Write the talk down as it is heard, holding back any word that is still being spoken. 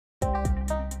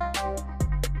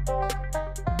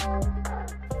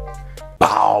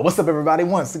Bow! What's up, everybody?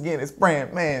 Once again, it's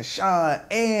BrandMan Sean,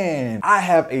 and I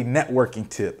have a networking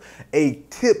tip. A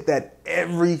tip that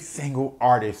every single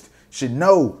artist should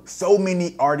know. So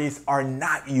many artists are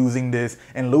not using this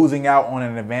and losing out on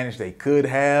an advantage they could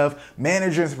have.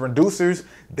 Managers and producers,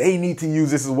 they need to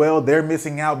use this as well. They're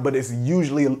missing out, but it's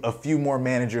usually a few more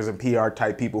managers and PR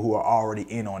type people who are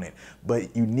already in on it.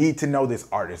 But you need to know this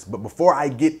artist. But before I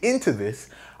get into this,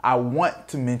 I want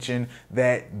to mention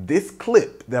that this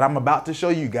clip that I'm about to show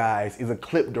you guys is a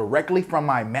clip directly from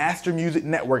my Master Music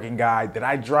Networking Guide that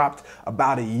I dropped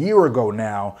about a year ago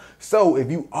now. So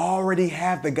if you already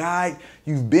have the guide,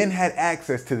 you've had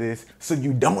access to this, so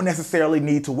you don't necessarily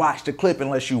need to watch the clip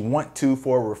unless you want to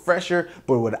for a refresher.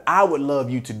 But what I would love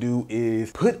you to do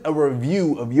is put a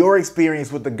review of your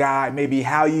experience with the guide, maybe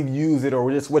how you've used it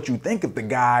or just what you think of the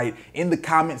guide in the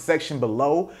comment section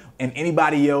below. And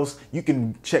anybody else, you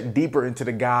can check deeper into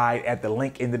the guide at the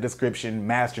link in the description,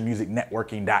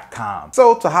 mastermusicnetworking.com.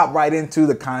 So to hop right into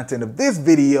the content of this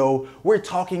video, we're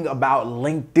talking about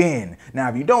LinkedIn. Now,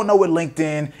 if you don't know what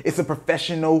LinkedIn, it's a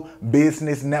professional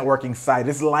business networking site.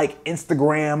 It's like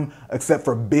Instagram, except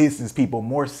for business people,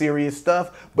 more serious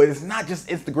stuff. But it's not just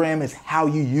Instagram, it's how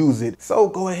you use it. So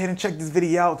go ahead and check this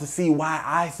video out to see why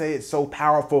I say it's so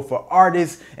powerful for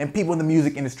artists and people in the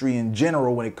music industry in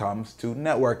general when it comes to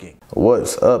networking.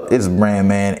 What's up? It's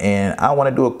BrandMan, and I want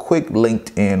to do a quick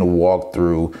LinkedIn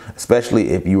walkthrough, especially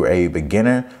if you're a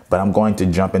beginner, but I'm going to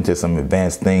jump into some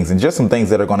advanced things and just some things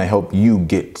that are going to help you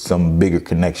get some bigger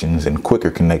connections and quicker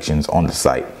connections on the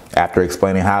site after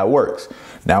explaining how it works.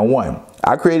 Now, one,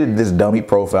 I created this dummy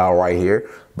profile right here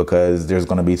because there's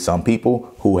going to be some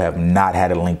people who have not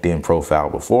had a LinkedIn profile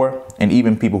before, and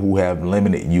even people who have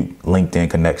limited LinkedIn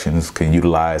connections can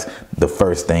utilize the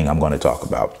first thing I'm going to talk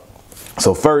about.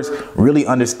 So first, really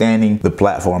understanding the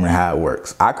platform and how it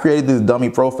works. I created this dummy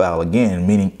profile again,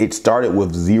 meaning it started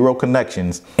with 0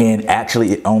 connections, and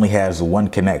actually it only has 1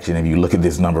 connection if you look at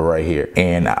this number right here,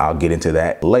 and I'll get into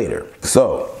that later.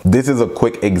 So this is a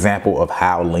quick example of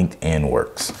how LinkedIn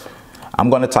works. I'm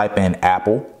going to type in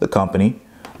Apple, the company.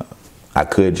 I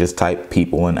could just type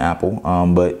people in Apple,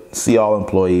 but see all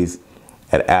employees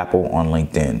at Apple on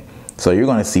LinkedIn. So you're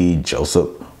going to see Joseph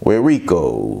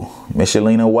Rico,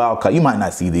 Michelina Wildcat. You might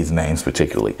not see these names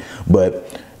particularly,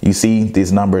 but you see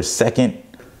these numbers, second,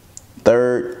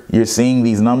 third, you're seeing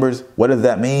these numbers. What does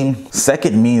that mean?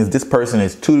 Second means this person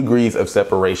is 2 degrees of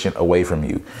separation away from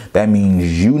you. That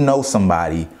means you know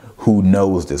somebody who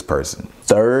knows this person.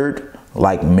 Third,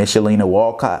 like Michelina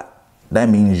Wildcat, that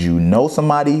means you know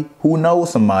somebody who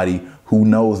knows somebody who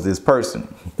knows this person.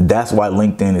 That's why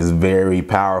LinkedIn is very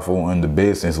powerful in the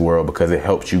business world, because it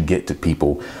helps you get to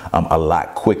people a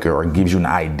lot quicker, or gives you an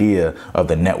idea of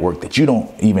the network that you don't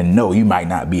even know, you might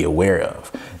not be aware of.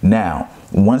 Now,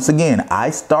 once again,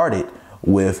 I started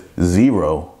with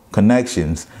 0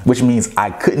 connections, which means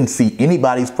I couldn't see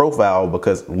anybody's profile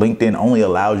because LinkedIn only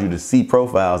allows you to see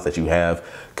profiles that you have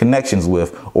connections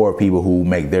with, or people who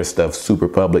make their stuff super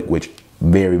public, which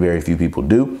very, very few people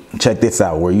do. Check this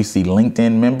out, where you see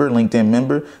LinkedIn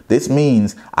member. This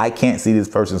means I can't see this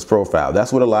person's profile.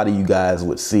 That's what a lot of you guys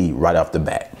would see right off the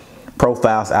bat.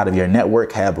 Profiles out of your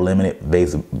network have limited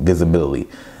visibility.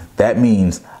 That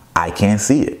means I can't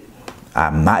see it.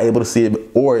 I'm not able to see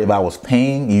it. Or if I was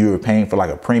paying, you were paying for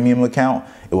like a premium account,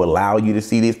 it would allow you to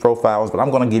see these profiles, but I'm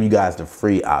going to give you guys the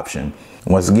free option.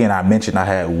 Once again, I mentioned I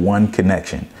had 1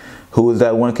 connection. Who is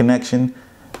that 1 connection?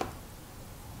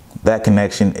 That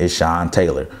connection is Sean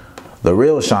Taylor, the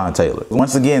real Sean Taylor.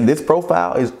 Once again, this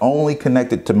profile is only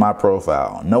connected to my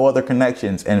profile, no other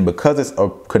connections. And because it's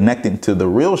connected to the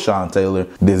real Sean Taylor,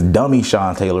 this dummy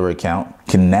Sean Taylor account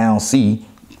can now see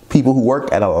people who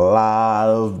work at a lot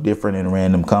of different and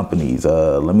random companies.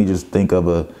 Let me just think of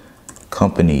a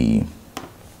company,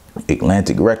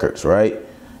 Atlantic Records, right?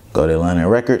 Go to Atlantic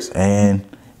Records, and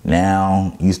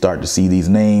now you start to see these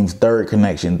names, third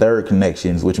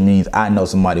connections, which means I know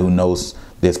somebody who knows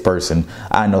this person.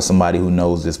 I know somebody who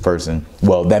knows this person.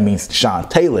 Well, that means Sean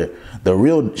Taylor, the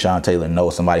real Sean Taylor,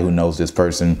 knows somebody who knows this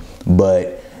person.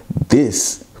 But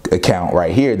this account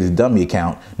right here, this dummy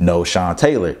account, knows Sean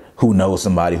Taylor, who knows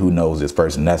somebody who knows this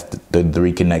person. That's the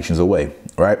 3 connections away,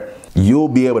 right? You'll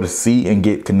be able to see and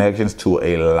get connections to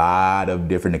a lot of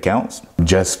different accounts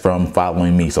just from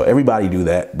following me. So everybody do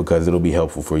that, because it'll be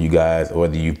helpful for you guys,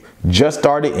 whether you just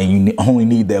started and you only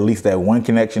need at least that 1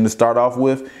 connection to start off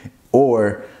with,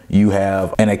 or you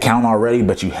have an account already,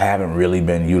 but you haven't really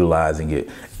been utilizing it.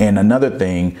 And another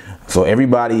thing, so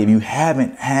everybody, if you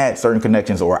haven't had certain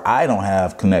connections, or I don't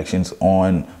have connections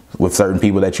with certain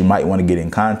people that you might want to get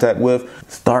in contact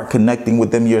with, start connecting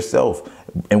with them yourself.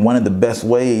 And one of the best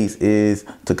ways is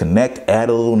to connect, add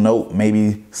a little note,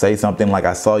 maybe say something like,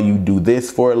 I saw you do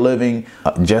this for a living.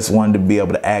 Just wanted to be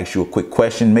able to ask you a quick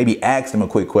question. Maybe ask them a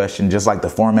quick question, just like the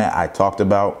format I talked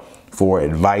about for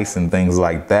advice and things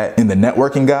like that. In the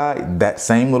networking guide, that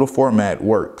same little format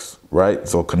works, right?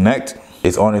 So connect,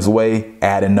 it's on its way,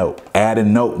 add a note. Add a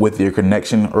note with your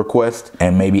connection request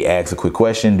and maybe ask a quick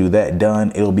question, do that,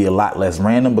 done. It'll be a lot less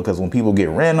random, because when people get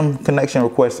random connection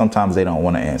requests, sometimes they don't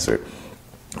want to answer it.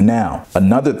 Now,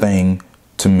 another thing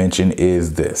to mention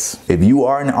is this. If you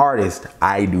are an artist,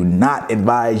 I do not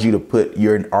advise you to put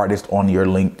you're an artist on your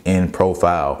LinkedIn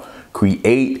profile.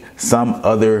 Create some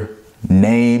other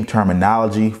name,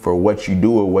 terminology for what you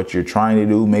do or what you're trying to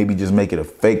do. Maybe just make it a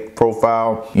fake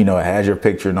profile. You know, it has your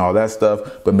picture and all that stuff,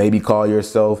 but maybe call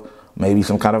yourself maybe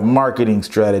some kind of marketing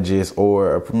strategist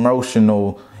or a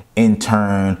promotional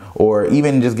intern, or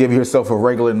even just give yourself a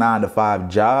regular 9-to-5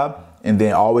 job, and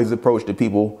then always approach the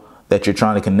people that you're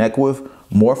trying to connect with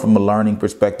more from a learning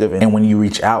perspective. And when you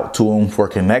reach out to them for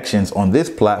connections on this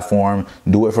platform,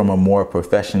 do it from a more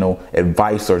professional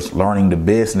advice or learning the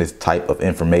business type of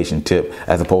information tip,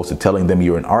 as opposed to telling them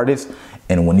you're an artist.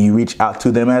 And when you reach out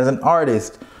to them as an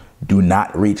artist, do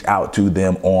not reach out to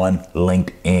them on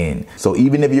LinkedIn. So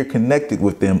even if you're connected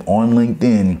with them on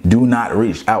LinkedIn, do not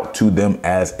reach out to them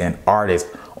as an artist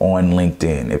on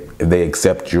LinkedIn if they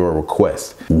accept your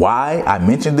request. Why? I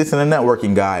mentioned this in the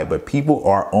networking guide, but people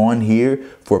are on here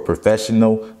for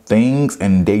professional things,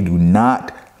 and they do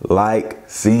not like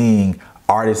seeing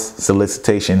artist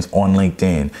solicitations on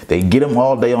LinkedIn. They get them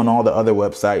all day on all the other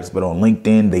websites, but on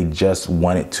LinkedIn, they just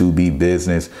want it to be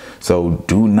business. So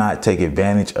do not take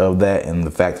advantage of that and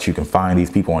the fact that you can find these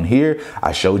people on here.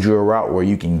 I showed you a route where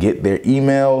you can get their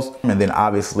emails, and then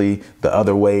obviously the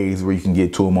other ways where you can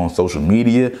get to them on social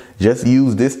media. Just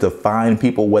use this to find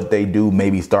people, what they do,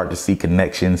 maybe start to see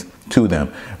connections to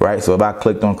them, right? So if I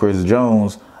clicked on Chris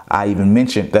Jones, I even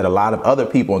mentioned that a lot of other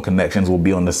people in connections will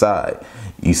be on the side.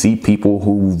 You see, people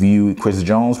who view Chris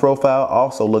Jones' profile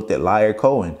also looked at Liar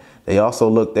Cohen. They also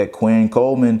looked at Quinn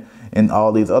Coleman and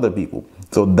all these other people.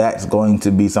 So that's going to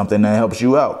be something that helps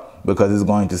you out, because it's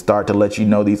going to start to let you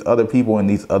know these other people in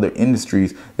these other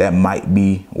industries that might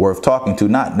be worth talking to.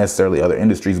 Not necessarily other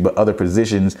industries, but other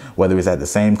positions, whether it's at the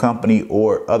same company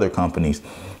or other companies,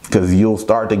 because you'll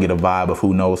start to get a vibe of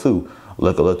who knows who.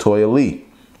 Look at LaToya Lee.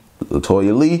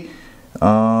 LaToya Lee.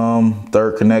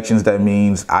 Third connections, that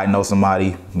means I know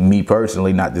somebody, me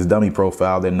personally, not this dummy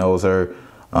profile, that knows her.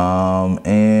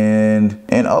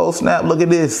 And oh snap, look at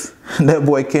this. That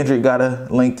boy Kendrick got a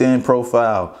LinkedIn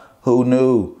profile. Who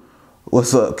knew?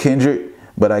 What's up, Kendrick?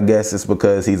 But I guess it's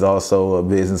because he's also a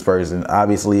business person.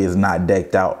 Obviously, it's not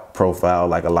decked out profile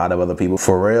like a lot of other people.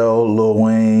 Pharrell, Lil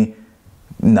Wayne,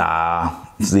 nah.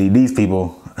 See, these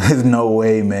people, there's no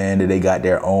way, man, that they got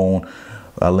their own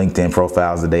LinkedIn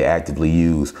profiles that they actively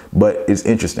use. But it's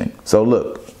interesting. So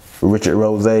look, Richard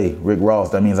Rose, Rick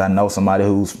Ross, that means I know somebody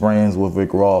who's friends with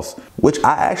Rick Ross, which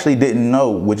I actually didn't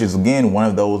know, which is again one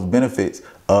of those benefits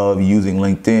of using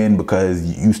LinkedIn,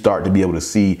 because you start to be able to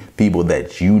see people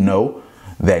that you know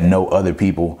that know other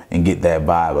people and get that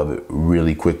vibe of it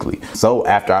really quickly. So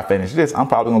after I finish this, I'm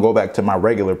probably gonna go back to my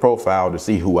regular profile to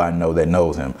see who I know that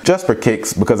knows him, just for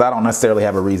kicks, because I don't necessarily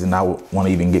have a reason I would want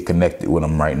to even get connected with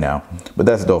him right now. But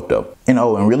that's dope though.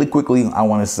 And really quickly, I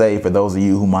want to say, for those of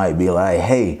you who might be like,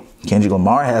 hey, Kendrick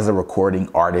Lamar has a recording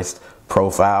artist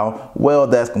profile. Well,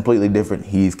 that's completely different.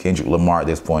 He's Kendrick Lamar at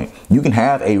this point. You can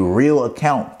have a real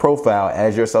account profile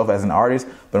as yourself as an artist,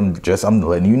 but I'm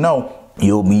letting you know,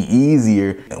 you'll be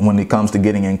easier when it comes to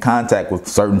getting in contact with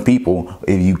certain people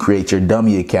if you create your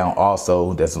dummy account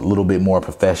also that's a little bit more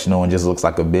professional and just looks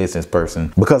like a business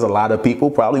person, because a lot of people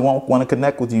probably won't want to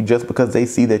connect with you just because they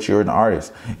see that you're an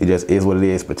artist. It just is what it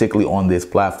is, particularly on this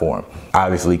platform.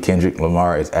 Obviously, Kendrick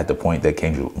Lamar is at the point that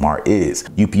Kendrick Lamar is.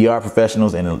 UPR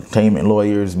professionals and entertainment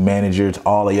lawyers, managers,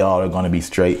 all of y'all are going to be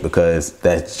straight, because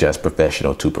that's just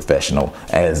professional to professional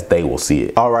as they will see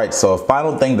it. All right, so a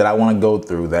final thing that I want to go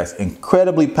through that's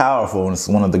incredibly powerful, and it's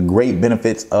one of the great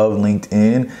benefits of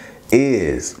LinkedIn,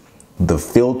 is the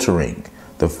filtering.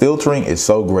 The filtering is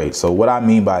so great. So what I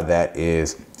mean by that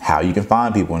is how you can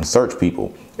find people and search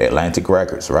people. Atlantic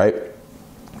Records, right?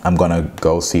 I'm gonna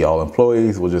go see all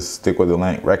employees. We'll just stick with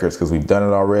Atlantic Records because we've done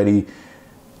it already.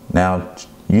 Now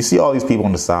you see all these people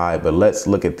on the side, but let's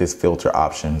look at this filter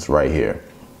options right here.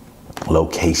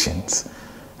 Locations.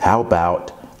 How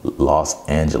about Los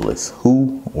Angeles?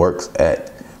 Who works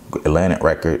at Atlantic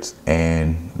Records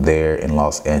and they're in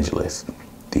Los Angeles?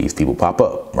 These people pop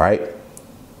up, right?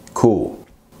 Cool.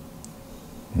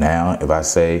 Now if I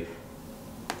say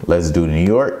let's do New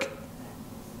York,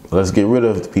 let's get rid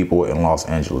of the people in Los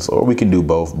Angeles, or we can do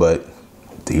both, but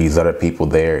these are the people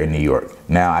there in New York.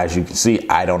 Now, as you can see,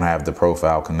 I don't have the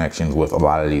profile connections with a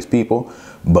lot of these people,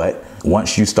 but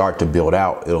once you start to build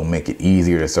out, it'll make it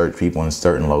easier to search people in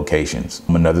certain locations.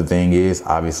 Another thing is,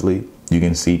 obviously, you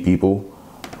can see people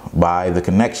by the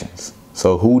connections.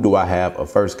 So who do I have a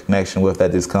first connection with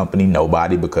at this company?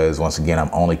 Nobody, because once again, I'm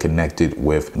only connected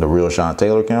with the real Sean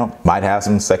Taylor account. Might have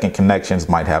some second connections,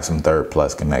 might have some third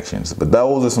plus connections, but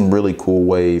those are some really cool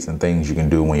ways and things you can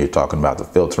do when you're talking about the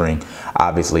filtering.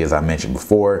 Obviously, as I mentioned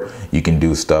before, you can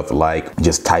do stuff like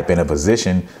just type in a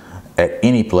position at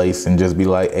any place and just be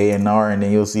like A&R, and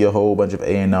then you'll see a whole bunch of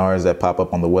A&Rs that pop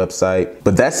up on the website.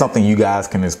 But that's something you guys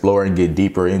can explore and get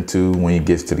deeper into when it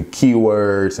gets to the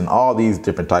keywords and all these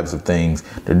different types of things.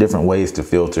 There are different ways to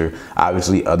filter.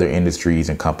 Obviously, other industries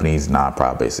and companies,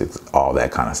 non-profit basics, all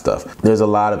that kind of stuff. There's a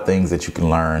lot of things that you can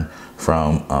learn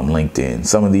from LinkedIn.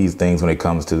 Some of these things, when it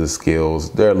comes to the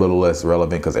skills, they're a little less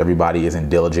relevant because everybody isn't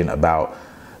diligent about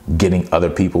getting other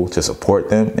people to support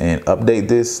them and update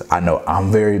this. I know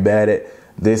I'm very bad at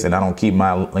this, and I don't keep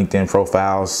my LinkedIn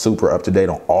profile super up to date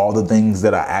on all the things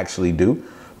that I actually do,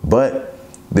 but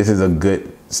this is a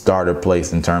good starter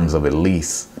place in terms of at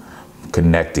least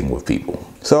connecting with people.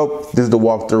 So this is the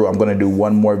walkthrough. I'm going to do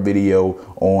one more video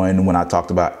on when I talked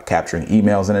about capturing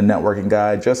emails in a networking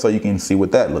guide, just so you can see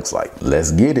what that looks like.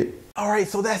 Let's get it. All right,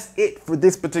 so that's it for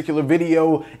this particular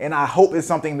video, and I hope it's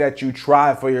something that you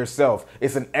try for yourself.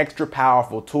 It's an extra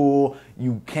powerful tool.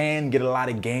 You can get a lot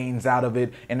of gains out of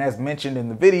it. And as mentioned in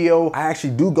the video, I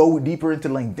actually do go deeper into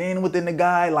LinkedIn within the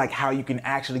guide, like how you can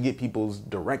actually get people's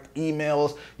direct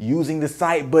emails using the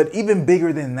site. But even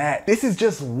bigger than that, this is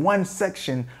just one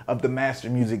section of the Master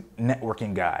Music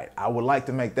Networking Guide. I would like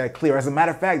to make that clear. As a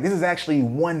matter of fact, this is actually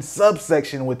one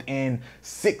subsection within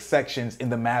 6 sections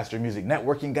in the Master Music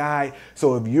Networking Guide.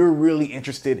 So if you're really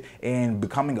interested in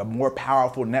becoming a more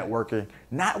powerful networker,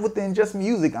 not within just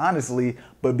music, honestly,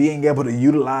 but being able to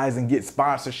utilize and get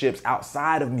sponsorships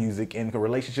outside of music and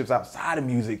relationships outside of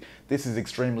music, this is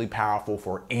extremely powerful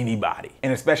for anybody.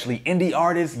 And especially indie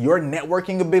artists, your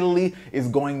networking ability is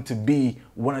going to be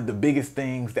one of the biggest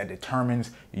things that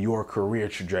determines your career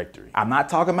trajectory. I'm not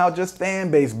talking about just fan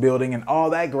base building and all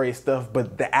that great stuff,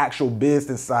 but the actual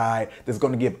business side that's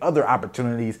going to give other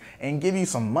opportunities and give you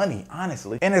some money,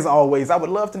 honestly. And as always, I would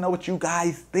love to know what you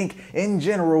guys think in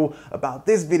general about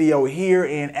this video here.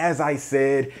 And as I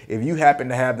said, if you happen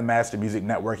to have the Master Music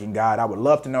Networking Guide, I would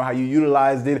love to know how you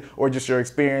utilized it or just your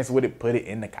experience with it. Put it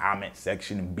in the comment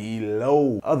section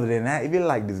below. Other than that, if you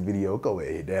like this video, go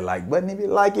ahead, hit that like button. If you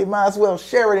like it, might as well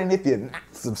share it. And if you're not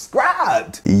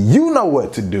subscribed, you know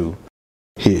what to do.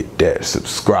 Hit that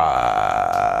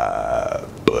subscribe